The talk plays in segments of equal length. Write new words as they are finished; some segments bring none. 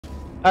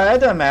It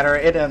doesn't matter.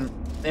 The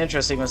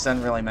intro sequence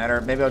doesn't really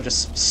matter. Maybe I'll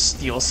just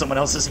steal someone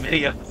else's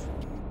video.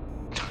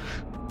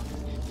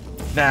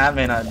 Nah, I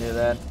may not do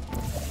that.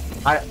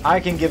 I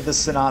can give the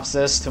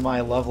synopsis to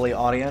my lovely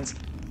audience.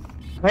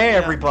 Hey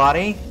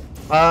everybody,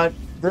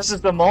 this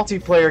is the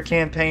multiplayer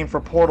campaign for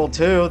Portal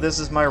 2. This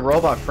is my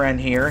robot friend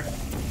here.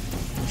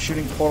 I'm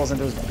shooting portals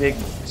into his big,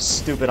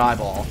 stupid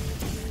eyeball.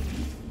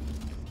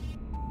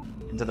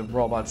 Into the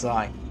robot's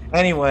eye.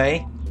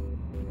 Anyway,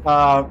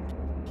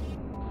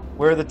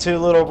 we're the two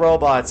little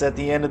robots at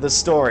the end of the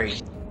story.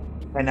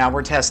 And now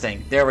we're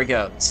testing. There we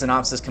go.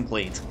 Synopsis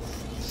complete.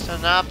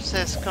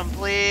 Synopsis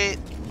complete.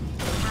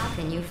 How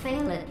can you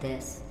fail at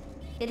this?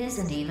 It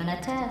isn't even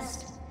a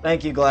test.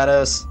 Thank you,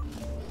 GLaDOS.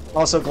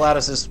 Also,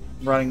 GLaDOS is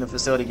running the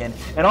facility again.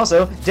 And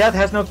also, death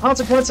has no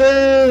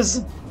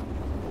consequences!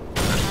 I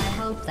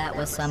hope that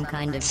was some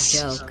kind of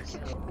joke.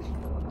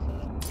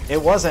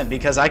 It wasn't,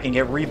 because I can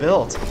get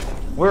rebuilt.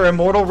 We're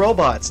immortal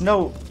robots.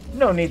 No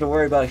need to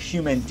worry about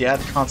human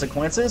death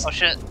consequences. Oh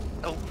shit.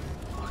 Oh.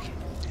 Okay.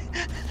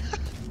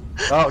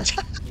 Oh,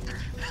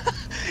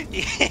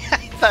 Yeah, I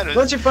thought it was...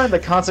 don't you find the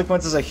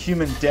consequences of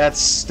human death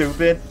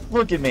stupid?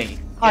 Look at me.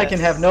 I can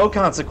have no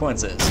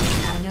consequences.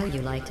 I know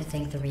you like to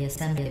think the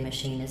reassembly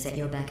machine is at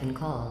your beck and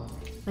call,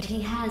 but he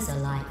has a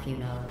life, you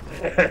know.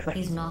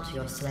 He's not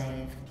your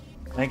slave.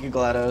 Thank you,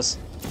 GLaDOS.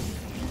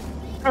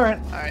 Alright.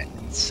 Alright,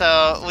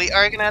 so we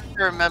are gonna have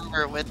to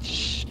remember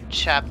which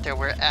chapter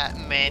we're at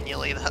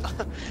manually,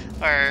 though.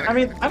 Or I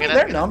mean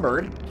they're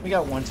numbered. We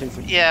got 1, 2,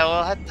 3. Yeah,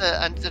 we'll have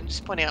to. I'm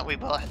just pointing out we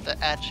will have to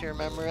actually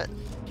remember it.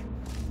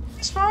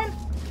 It's fine.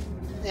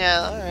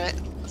 Yeah, alright.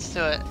 Let's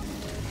do it.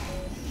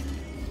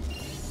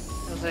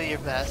 You'll do your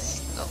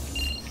best. Oh.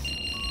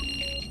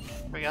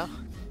 Here we go.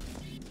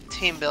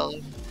 Team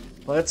building.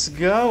 Let's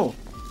go.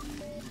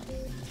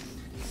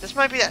 This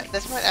might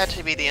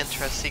actually be the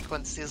intro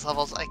sequence, these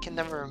levels. I can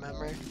never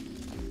remember. Is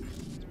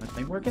my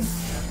thing working?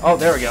 Oh,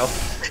 there we go.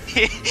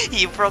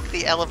 You broke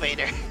the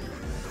elevator.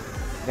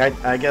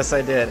 I guess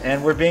I did.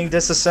 And we're being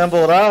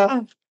disassembled.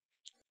 Ah!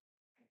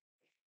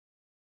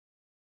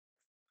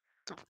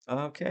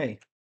 Okay.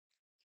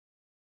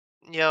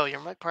 Yo, you're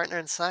my partner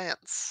in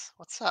science.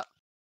 What's up?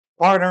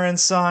 Partner in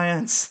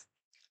science.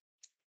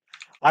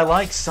 I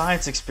like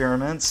science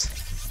experiments.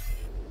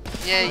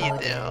 Yeah, you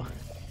do.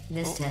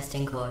 This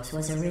testing course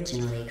was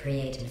originally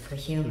created for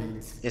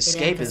humans.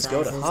 Escape is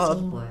go to emphasizes hub.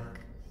 teamwork.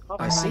 Oh,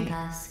 I see. Unlike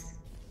us,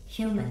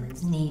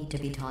 humans need to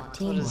be taught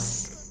teamwork.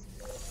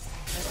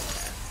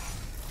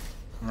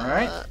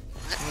 Alright.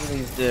 What do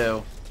these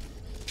do?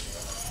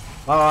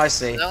 Oh, I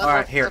see. No,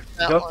 Alright, here.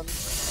 that Go, one.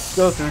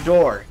 go through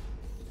door.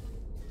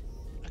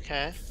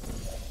 Okay.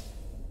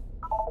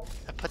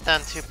 I put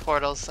down 2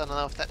 portals. I don't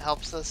know if that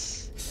helps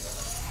us.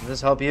 Does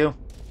this help you?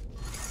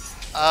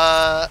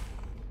 I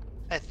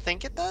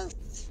think it does.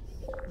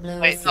 Blue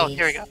Wait, oh,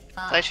 here we seeds. go.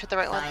 Did I shoot the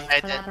right one? I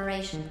did.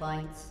 Collaboration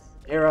points.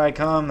 Here I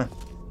come.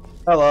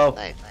 Hello.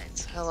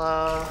 Nice.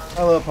 Hello.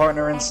 Hello,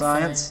 partner in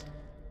Excellent. science.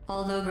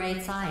 Although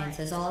great science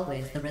is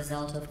always the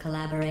result of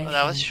collaboration. Oh,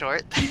 that was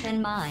short. Keep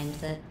in mind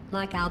that,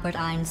 like Albert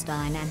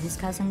Einstein and his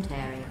cousin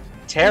Terry,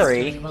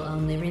 Terry? history will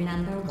only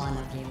remember one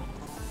of you.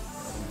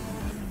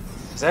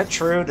 Is that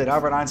true? Did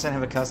Albert Einstein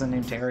have a cousin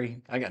named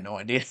Terry? I got no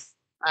idea.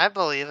 I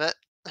believe it.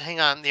 Hang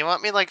on. Do you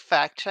want me to, like,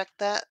 fact check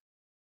that?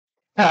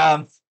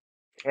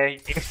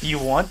 If you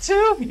want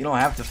to, you don't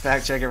have to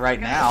fact check it right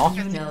now.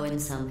 You know, in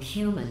some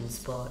human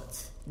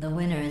sports, the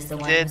winner is the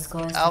one Did who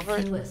scores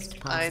Albert the fewest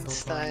possible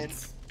Einstein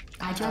points.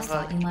 I just have a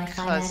thought you might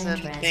find that cousin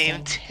interesting.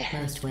 named but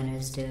Terry? most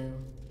winners do.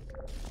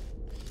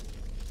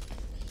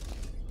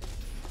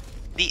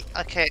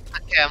 Okay,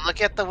 I'm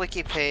looking at the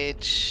wiki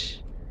page.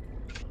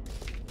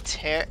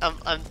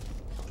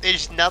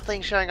 There's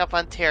nothing showing up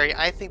on Terry.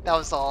 I think that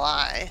was a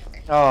lie.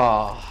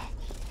 Oh.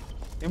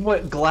 And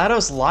what,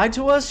 GLaDOS lied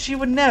to us? She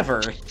would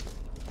never.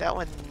 That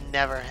would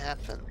never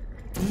happen.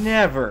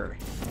 Never.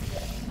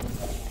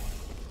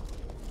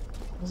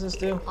 What does this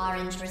do?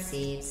 Orange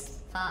receives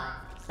 5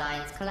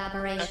 science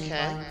collaboration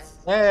Okay. points.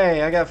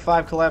 Hey, I got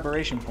 5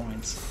 collaboration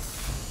points.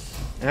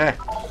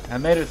 I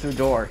made it through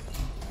door.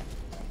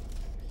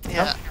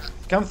 Yeah.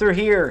 Come through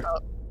here.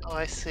 Oh,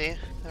 I see.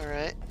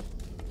 Alright.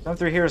 Come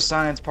through here,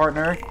 science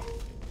partner.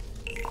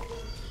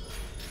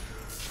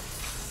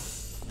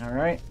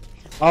 Alright.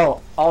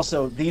 Oh,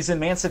 also, these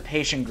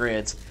emancipation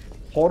grids.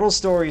 Portal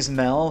Stories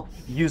Mel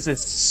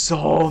uses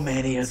so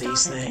many of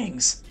these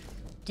things.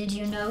 Did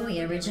you know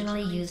we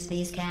originally used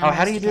these cameras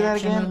how do you to do that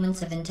capture again?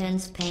 moments of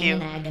intense pain Q.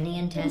 and agony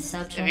in test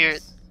If you're...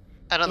 subjects?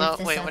 I don't know. If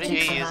the Wait, what are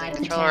you subject using? survived the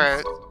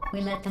Controller? test,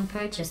 we let them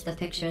purchase the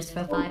pictures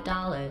for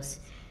 $5.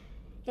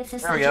 If the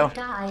There we go. subject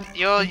died,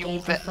 Yo, we you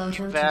gave the photo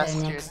to their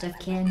bastard. next of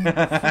kin,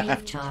 free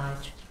of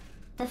charge.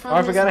 The Oh,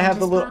 I forgot to have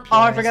the little. Oh,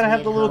 I forgot to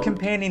have the little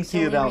companion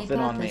cube outfit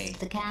on me.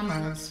 The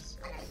cameras.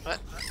 What?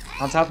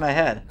 On top of my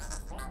head.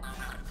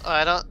 Oh,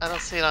 I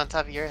don't see it on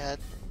top of your head.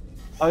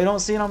 Oh, you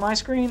don't see it on my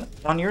screen?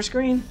 On your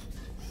screen?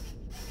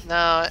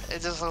 No,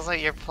 it just looks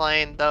like you're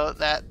playing, though,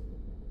 that...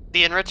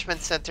 The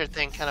Enrichment Center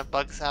thing kind of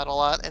bugs out a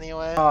lot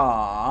anyway.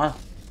 Aww.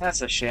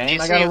 That's a Do shame.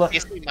 you, I gotta look. do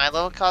you see my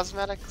little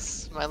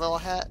cosmetics? My little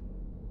hat?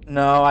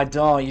 No, I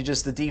don't. You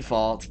just the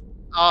default.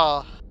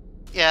 Oh.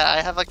 Yeah,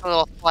 I have like a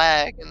little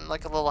flag and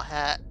like a little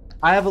hat.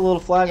 I have a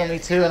little flag on me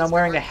too, and I'm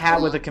wearing a hat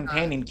with a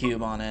companion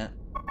cube on it.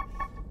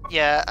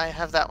 Yeah, I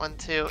have that one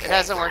too. It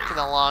hasn't worked in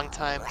a long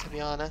time, to be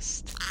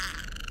honest.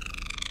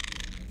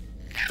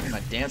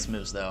 My dance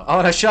moves though. Oh,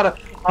 and I shot a.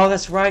 Oh,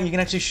 that's right. You can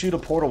actually shoot a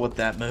portal with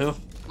that move.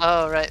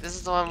 Oh, right. This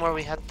is the one where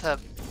we had to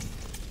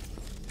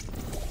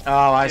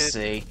Oh, I do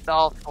see.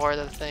 all 4 of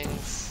the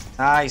things.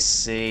 I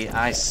see.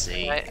 I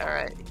see.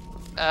 Alright.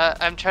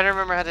 I'm trying to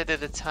remember how to do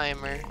the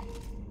timer.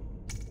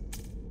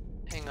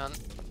 Hang on.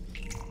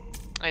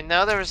 I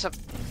know there was a...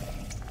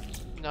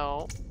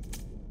 No.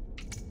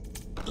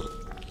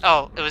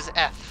 Oh, it was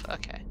F.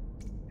 Okay.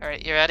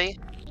 Alright, you ready?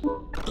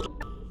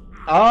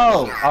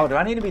 Oh, do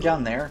I need to be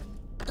down there?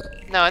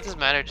 No, it doesn't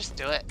matter. Just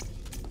do it.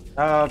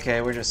 Oh,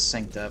 okay, we're just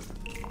synced up.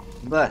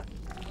 But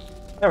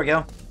there we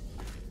go.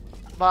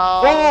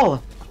 Ball.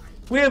 Ball!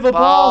 We have a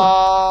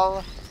ball!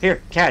 Ball.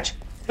 Here, catch.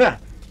 Yeah.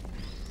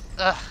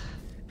 Ugh.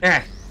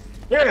 Yeah.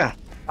 Yeah.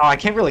 Oh, I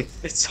can't really.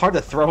 It's hard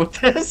to throw with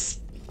this.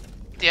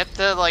 You have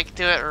to like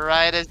do it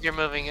right as you're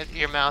moving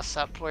your mouse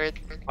upward.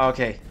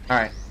 Okay. All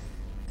right.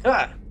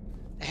 Ah.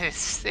 It's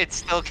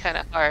still kind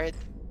of hard.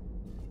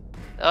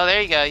 Oh,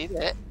 there you go. You did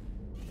it.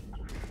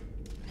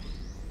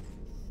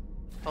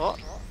 Oh.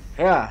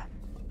 Yeah.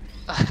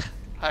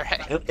 All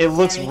right. It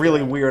looks Very really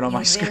good. weird on my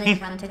You've really screen.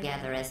 come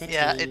together as a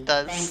Yeah, team, it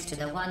does. thanks to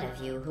the one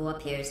of you who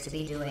appears to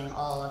be doing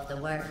all of the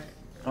work.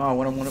 Oh,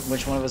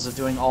 which one of us is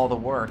doing all the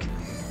work?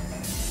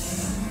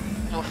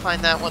 We'll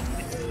find out once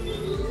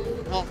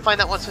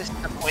we see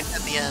the point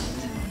at the end.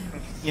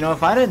 You know,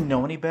 if I didn't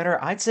know any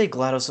better, I'd say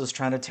GLaDOS was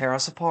trying to tear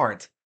us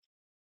apart.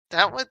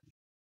 That would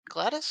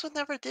GLaDOS would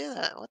never do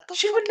that. What the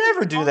She fuck would is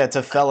never do that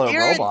to fellow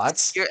You're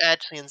robots. You're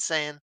actually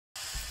insane.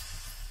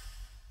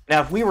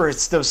 Now, if we were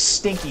those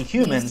stinky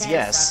humans, These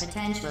yes. tests are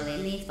potentially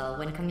lethal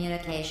when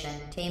communication,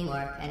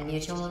 teamwork, and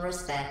mutual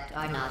respect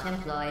are not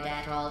employed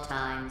at all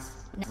times.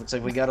 Looks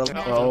like we got a.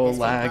 Now Oh, this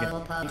will lag. go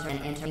opposed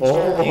an interim Oh,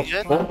 challenge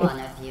oh, for oh. one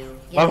of you,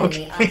 given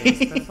Okay. the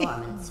other's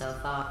performance so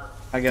far.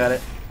 I got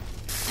it.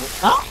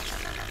 Ah!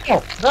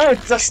 Oh, no,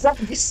 just stop.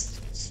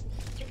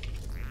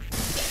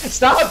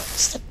 Stop!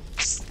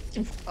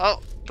 Oh,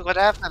 what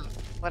happened?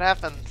 What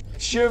happened?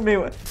 Shoot me.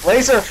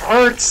 Laser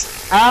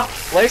hurts. Ow,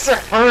 laser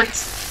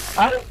hurts.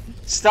 Ow,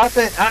 stop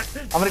it. I'm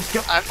gonna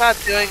go. I'm not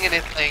doing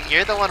anything.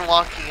 You're the one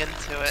walking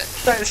into it.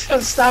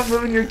 Stop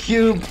moving your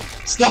cube.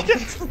 Stop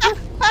it.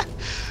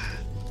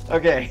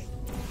 Okay.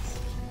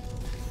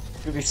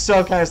 It would be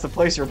so nice to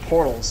place your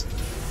portals.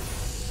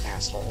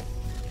 Asshole.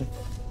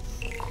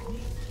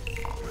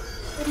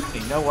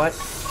 You know what?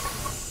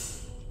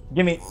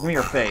 Give me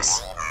your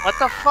face. What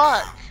the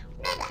fuck?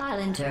 I'll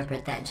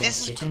interpret that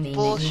This gesture is to mean that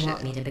bullshit. you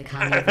want me to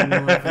become even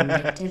more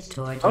vindictive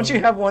toward you. Don't you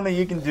have one that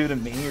you can do to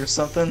me or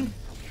something?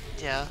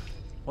 Yeah.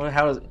 What?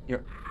 How does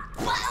your?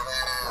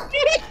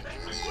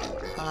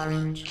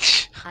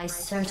 Orange, I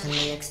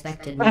certainly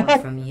expected more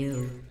from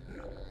you.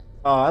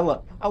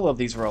 Oh, I love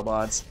these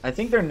robots. I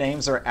think their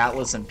names are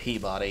Atlas and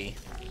Peabody.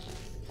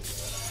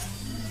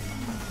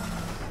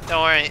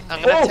 Don't worry.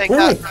 I'm gonna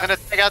Oh, I'm gonna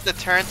take out the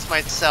turrets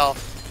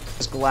myself.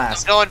 It's I'm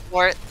glass. going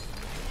for it.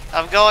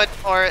 I'm going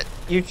for it.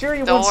 You sure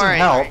you Don't want some worry.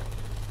 help?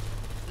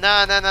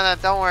 No.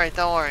 Don't worry.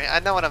 Don't worry. I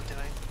know what I'm doing.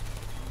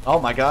 Oh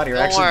my god, you're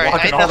Don't actually worry.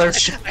 blocking I all know, their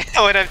shit. I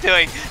know what I'm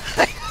doing.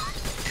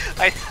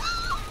 I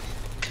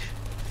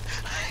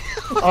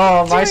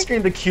Oh, my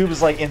screen, the cube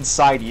is like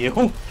inside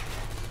you.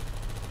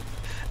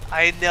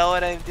 I know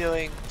what I'm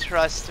doing.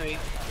 Trust me.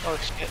 Oh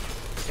shit.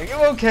 Are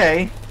you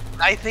okay?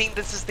 I think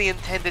this is the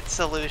intended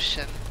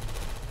solution.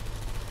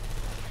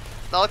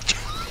 No.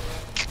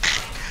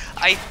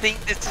 I think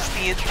this is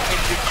the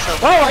intended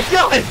solution. Oh my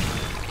god!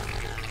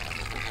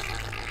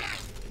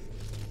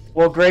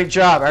 Well, great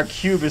job. Our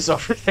cube is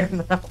over there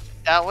now.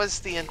 That was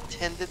the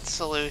intended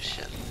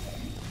solution.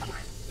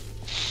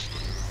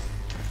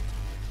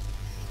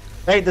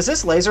 Hey, does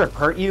this laser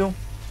hurt you?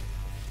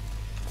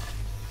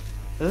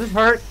 Does it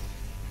hurt?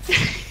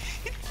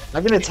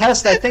 I'm gonna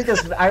test. I think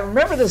this. I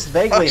remember this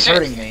vaguely Oh, shit.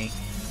 hurting me.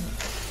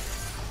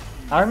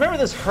 I remember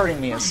this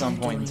hurting me at some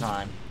point in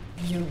time.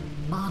 You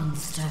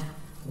monster.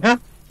 Huh?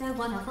 They're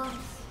one of us.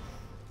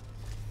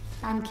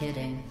 I'm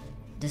kidding.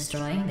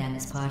 Destroying them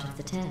is part of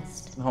the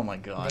test. Oh my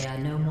god. They are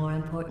no more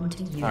important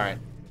to you Alright.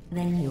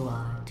 than you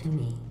are to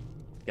me.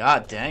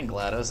 God dang,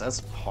 GLaDOS, that's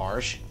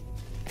harsh.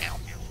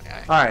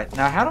 Alright,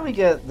 now how do we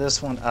get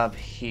this one up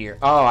here?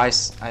 Oh, I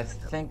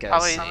think I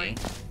Probably- see.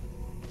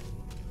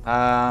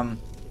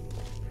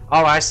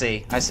 Oh, I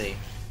see.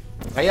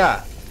 Oh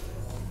yeah,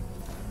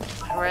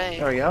 Hooray.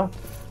 there we go.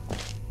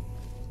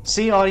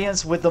 See,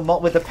 audience, with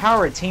the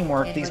power of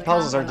teamwork, It these would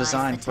puzzles are compromise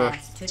designed the for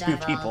test to 2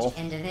 divulge people.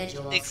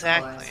 individual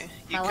Exactly. scores.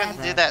 You couldn't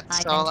However, do that I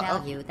solo. can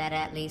tell you that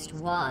at least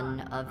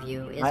one of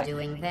you is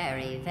doing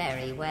very,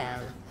 very well.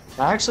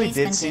 I actually Please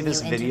did see this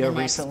continue into video the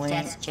next recently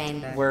test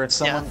chamber. where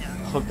someone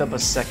hooked up a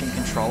second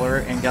controller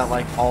and got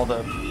like all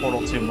the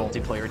Portal 2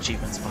 multiplayer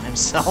achievements by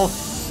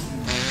himself.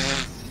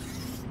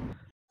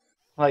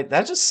 Like,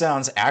 that just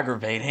sounds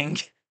aggravating.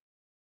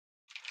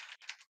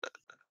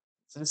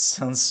 This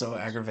sounds so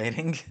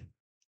aggravating.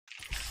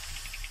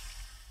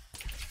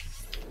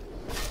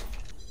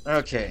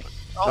 Okay.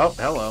 Oh,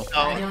 hello. Oh,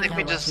 I I don't think know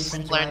we what you just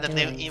think you learned are the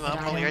new doing, emote, but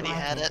I but we don't already like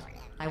had it.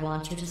 I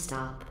want you to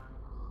stop.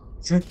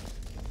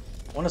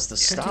 Want us to The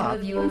stop? two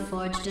of you have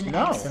forged an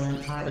No.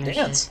 excellent A partnership,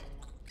 dance.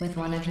 with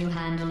one of you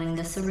handling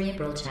the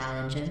cerebral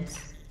challenges,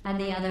 and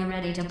the other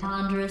ready to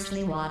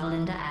ponderously waddle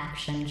into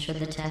action should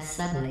the test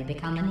suddenly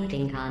become an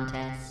eating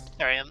contest.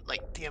 Sorry, I'm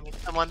like DMing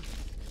someone.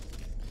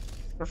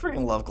 I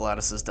freaking love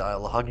Gladys's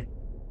dialogue.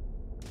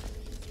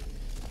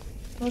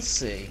 Let's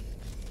see.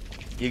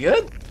 You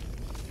good?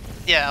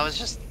 Yeah, I was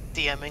just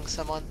DMing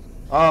someone.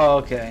 Oh,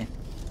 okay.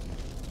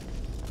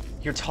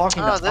 You're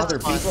talking Oh, to this other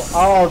one. people?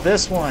 Oh,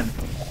 this one.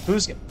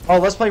 Who's... Oh,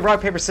 let's play rock,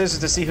 paper, scissors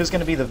to see who's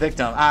gonna be the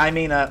victim. I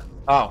mean,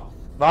 Oh.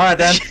 Alright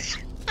then.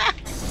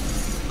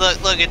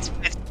 Look, it's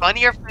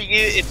funnier for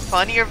you. It's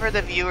funnier for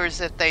the viewers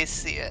if they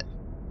see it.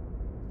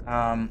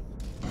 I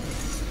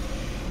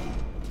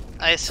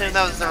assume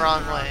that was the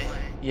wrong way.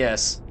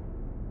 Yes.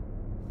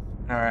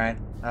 Alright.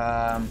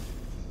 I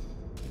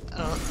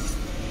don't.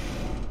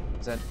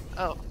 Is that...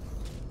 Oh.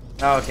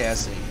 Oh, okay, I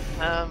see.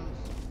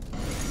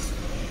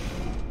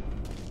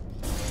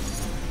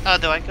 Oh,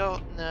 do I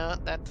go? No,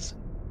 that's.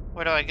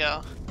 Where do I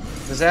go?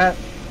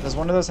 Does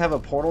one of those have a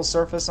portal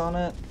surface on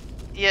it?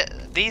 Yeah,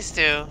 these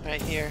two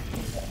right here.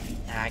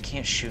 Nah, I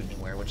can't shoot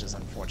anywhere, which is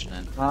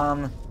unfortunate.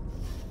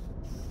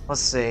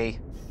 Let's see.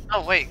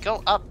 Oh wait,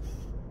 go up.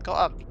 Go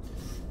up.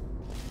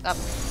 Up.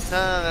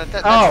 No,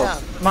 that's Oh,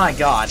 down. my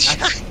god.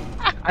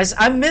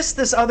 I missed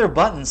this other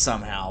button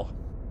somehow.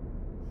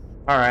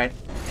 Alright,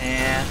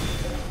 and...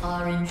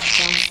 Orange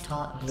just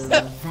taught Blue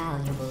a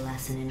valuable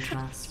lesson in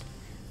trust.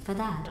 For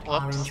that,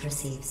 Whoops. Orange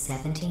receives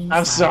 17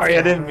 I'm sorry,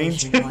 I didn't mean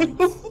collaboration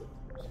to. points.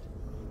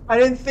 I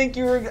didn't think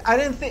you were...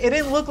 It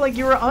didn't look like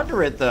you were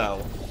under it,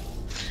 though.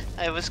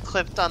 I was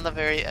clipped on the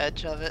very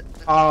edge of it.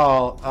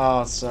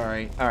 Oh,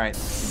 sorry. Alright,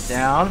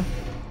 down.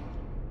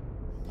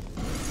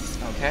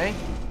 Okay.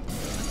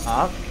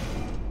 Up.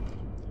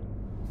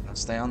 I'll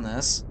stay on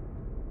this.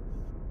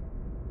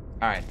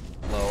 Alright,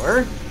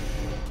 lower.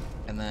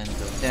 And then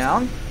go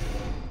down.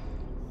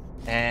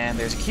 And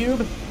there's a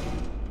cube.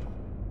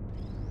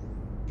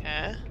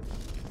 Okay.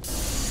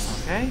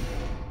 Okay.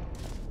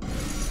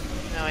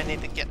 Now I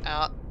need to get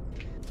out.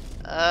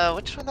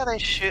 Which one did I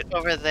shoot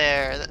over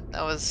there?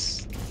 That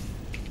was.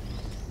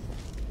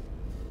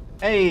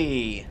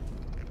 Hey!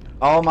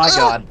 Oh my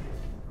god.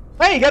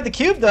 Hey, you got the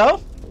cube,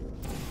 though!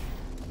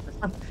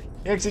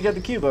 You actually got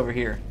the cube over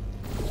here.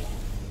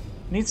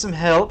 Need some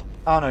help?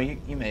 Oh no, you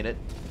made it.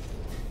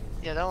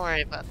 Yeah, don't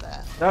worry about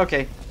that.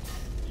 Okay.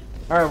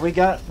 Alright, we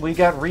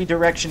got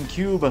redirection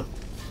cube.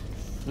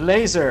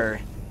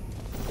 Laser.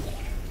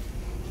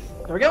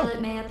 There we go. While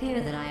it may appear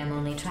that I am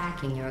only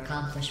tracking your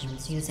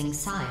accomplishments using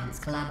science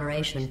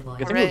collaboration points,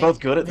 Good thing we're both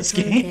good at the this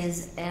truth game.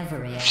 is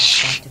every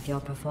aspect of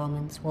your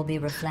performance will be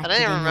I reflected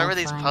don't even in remember your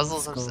these final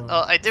puzzles. score.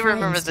 Oh, I do For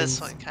remember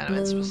this instance, one kind of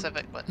in Blue,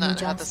 specific, but you not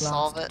how to just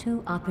solve lost it.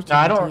 2 opportunity No,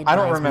 I don't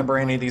advisement remember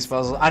any of these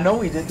points. puzzles. I know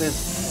we did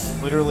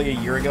this literally a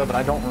year ago, but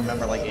I don't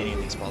remember like any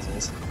of these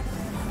puzzles.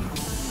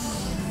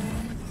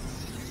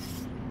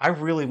 I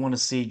really want to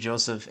see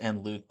Joseph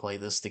and Luke play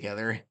this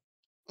together.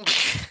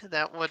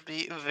 That would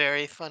be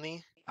very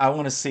funny. I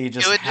want to see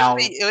just It would how...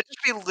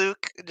 just be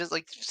Luke just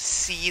like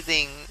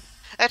seething.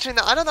 Actually,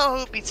 no, I don't know who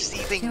would be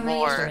seething To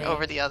more reiterate,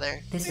 over the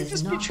other. This They'd is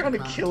just be not trying a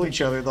to kill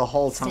each other the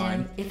whole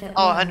time. Still, if it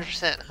Oh, were,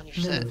 100%,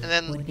 100%.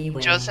 And would be then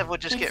winning. Joseph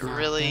would just It's get not,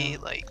 really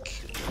though.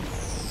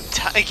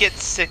 like get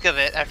sick of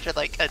it after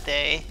like a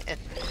day, and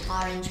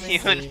Orange he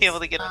wouldn't be able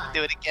to get him to receives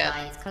do it again.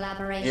 science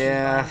collaboration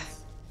Yeah. points.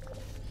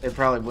 It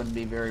probably wouldn't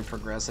be very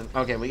progressive.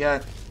 Okay, we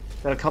got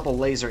a couple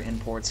laser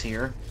imports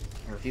here.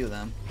 Or a few of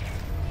them.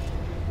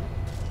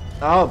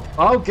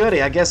 Oh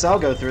goody, I guess I'll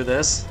go through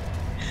this.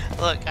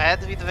 Look, I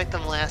had to be the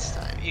victim last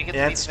time. You get to be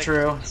That's the victim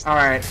true. this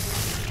time.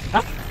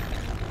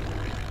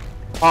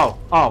 Alright.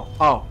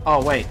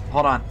 Oh, wait,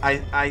 hold on.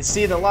 I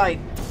see the light.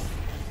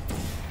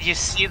 You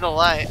see the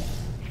light.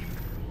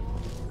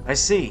 I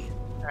see.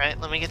 All right,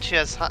 let me get you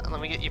as high,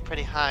 let me get you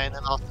pretty high, and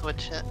then I'll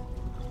switch it.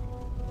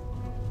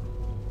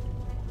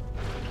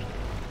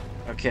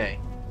 Okay.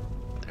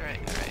 All right.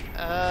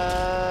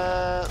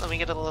 Let me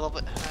get it a little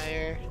bit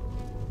higher.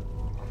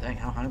 Oh, dang,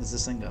 how high does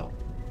this thing go?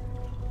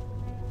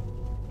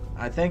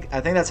 I think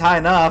that's high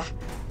enough.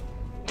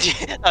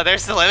 Oh,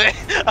 there's the limit.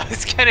 I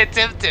was kind of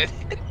tempted.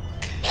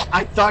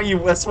 I thought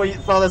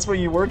that's what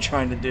you were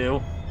trying to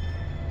do.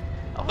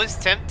 I was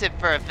tempted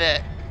for a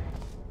bit.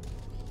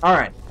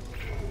 Alright.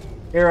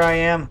 Here I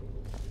am.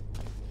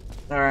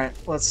 Alright,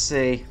 let's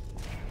see.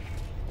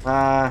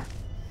 Oh,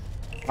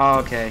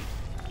 okay.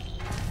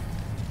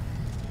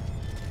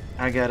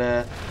 I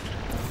gotta...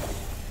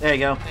 There you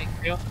go. Thank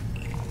you.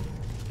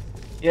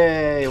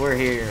 Yay, we're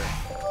here.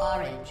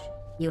 Orange,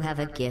 you have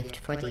a gift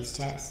for these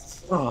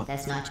tests. Oh.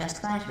 That's not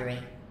just flattery.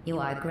 You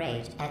are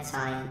great at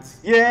science.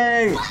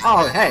 Yay!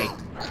 Oh, hey.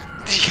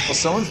 Well,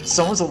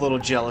 someone's a little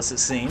jealous, it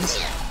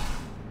seems.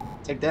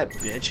 Take that,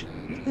 bitch.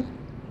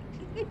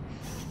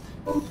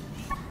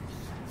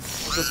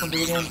 What's this one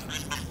do again?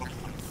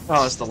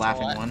 Oh, it's the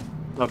laughing one.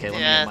 Okay, let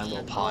me get my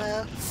little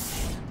pod.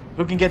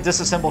 Who can get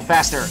disassembled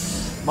faster?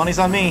 Money's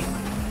on me.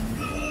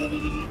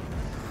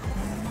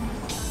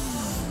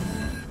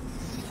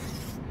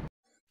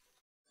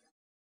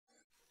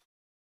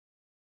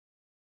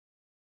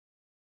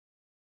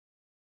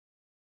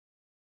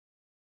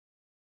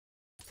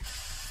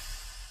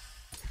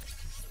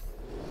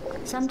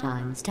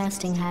 Sometimes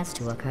testing has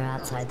to occur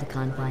outside the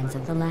confines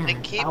of the lab.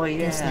 Oh yeah.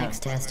 This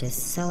next test is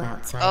so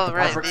outside Oh, the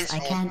right, box, I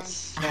can't.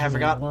 Yeah, I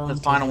forgot the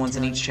final ones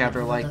in each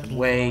chapter, like,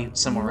 way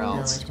somewhere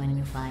else. When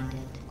you find it.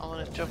 I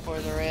want to jump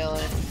over the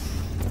railing.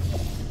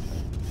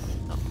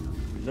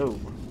 No.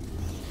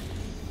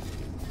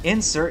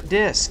 Insert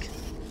disc.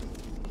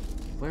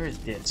 Where is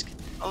disc?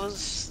 What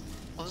was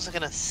I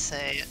gonna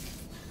say?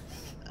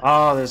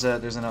 Oh, there's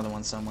another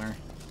one somewhere.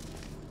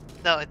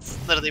 No, it's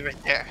literally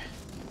right there.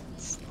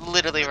 It's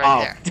literally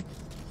right there.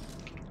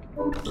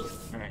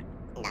 Alright.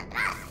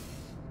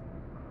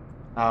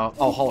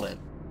 Oh, hold it.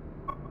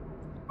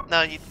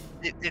 No,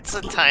 it's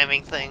a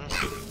timing thing.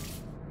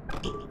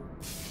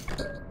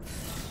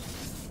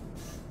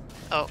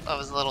 Oh, I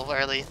was a little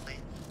early.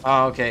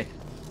 Oh, okay.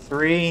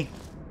 3,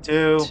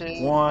 2,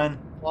 1,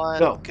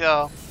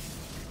 go.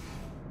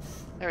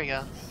 There we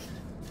go.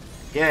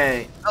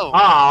 Yay. Oh,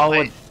 Oh,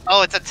 wait.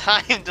 Oh, it's a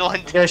timed one.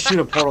 I gotta shoot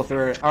a portal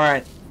through it.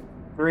 Alright.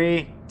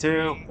 3,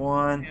 2,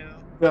 1,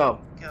 go.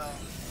 Go.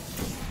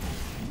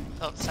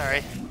 Oh,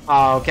 sorry.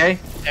 Oh, okay.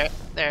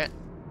 There.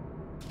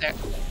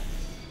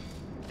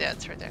 Yeah,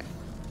 it's right there.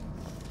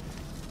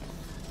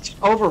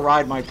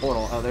 Override my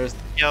portal. Oh, there's...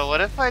 Yo,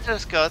 what if I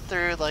just go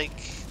through, like,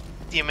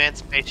 the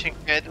Emancipation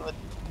Grid with...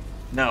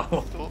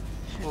 No.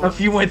 If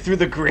you went through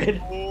the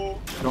grid...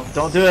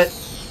 Don't do it.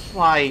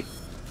 Why?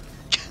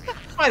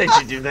 Why did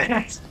you do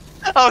that?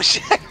 Oh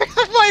shit!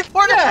 My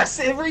portal! Yes,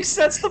 it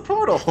resets the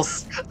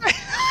portals.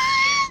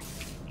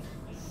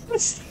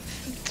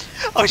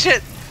 Oh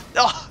shit!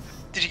 Oh,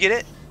 did you get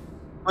it?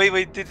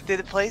 Wait, did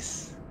it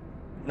place?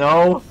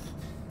 No,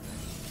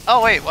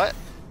 Oh wait, what?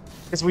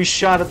 because we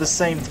shot at the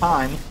same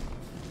time.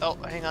 Oh,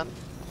 hang on.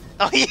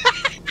 Oh yeah!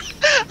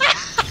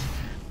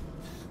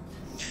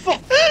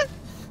 Fuck.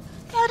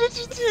 How did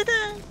you do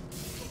that?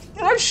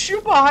 Did I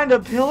shoot behind a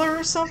pillar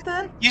or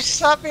something? You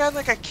shot behind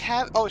like a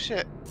cat. Oh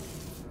shit!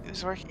 It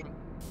was working.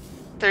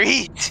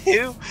 3,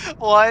 2,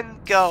 1,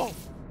 go.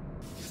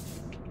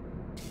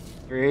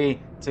 3,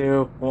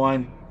 2,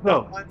 1,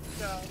 go. 1,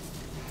 go.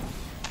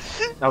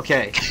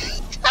 Okay.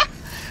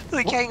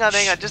 Like, hang on.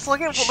 Just look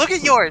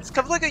at yours.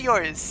 Come look at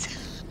yours.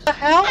 What the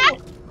hell?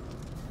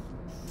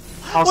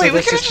 Also, Wait, we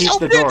this could just have keeps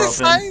the opened it door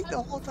this open. side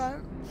the whole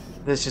time.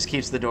 This just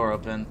keeps the door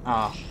open.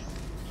 Oh.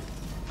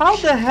 How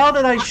the hell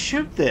did I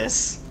shoot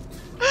this?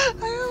 I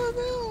don't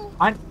know.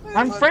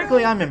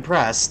 I'm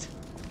impressed.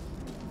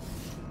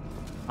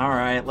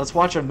 Alright, let's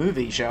watch a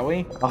movie, shall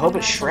we? I hope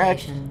it's Shrek.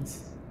 Congratulations.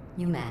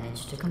 You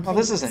managed to complete Oh,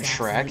 this isn't this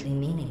Shrek. absolutely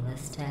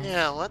meaningless test.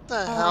 Yeah, what the Oh,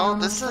 I hell?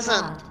 almost This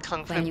forgot. isn't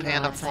Kung Fu When you go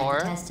Panda outside 4.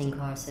 the testing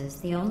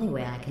courses, the only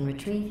way I can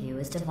retrieve you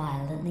is to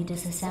violently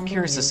disassemble I'm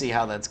curious to you. see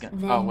how that's gonna...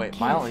 Then Oh, wait,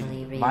 carefully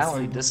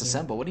violently reassemble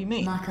disassemble? you. What do you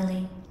mean?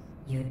 Luckily,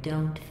 you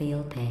don't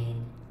feel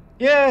pain.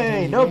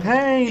 Yay, no You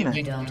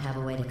pain! don't have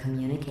a way to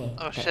communicate.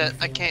 Oh that you shit,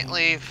 I feel can't pain.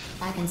 leave.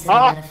 I consider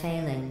Ah! that a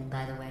failing,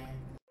 by the way.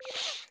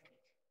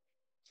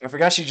 I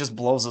forgot she just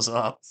blows us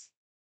up.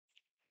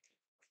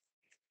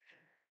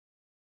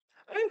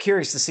 I'm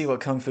curious to see what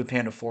Kung Fu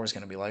Panda 4 is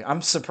going to be like.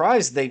 I'm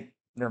surprised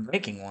they're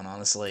making one,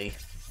 honestly.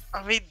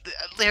 I mean,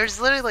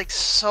 there's literally like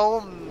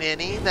so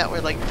many that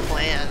were like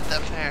planned,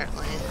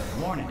 apparently.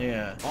 Warning.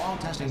 Yeah. All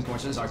testing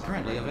courses are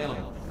currently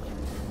available.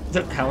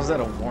 How is that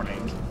a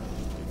warning?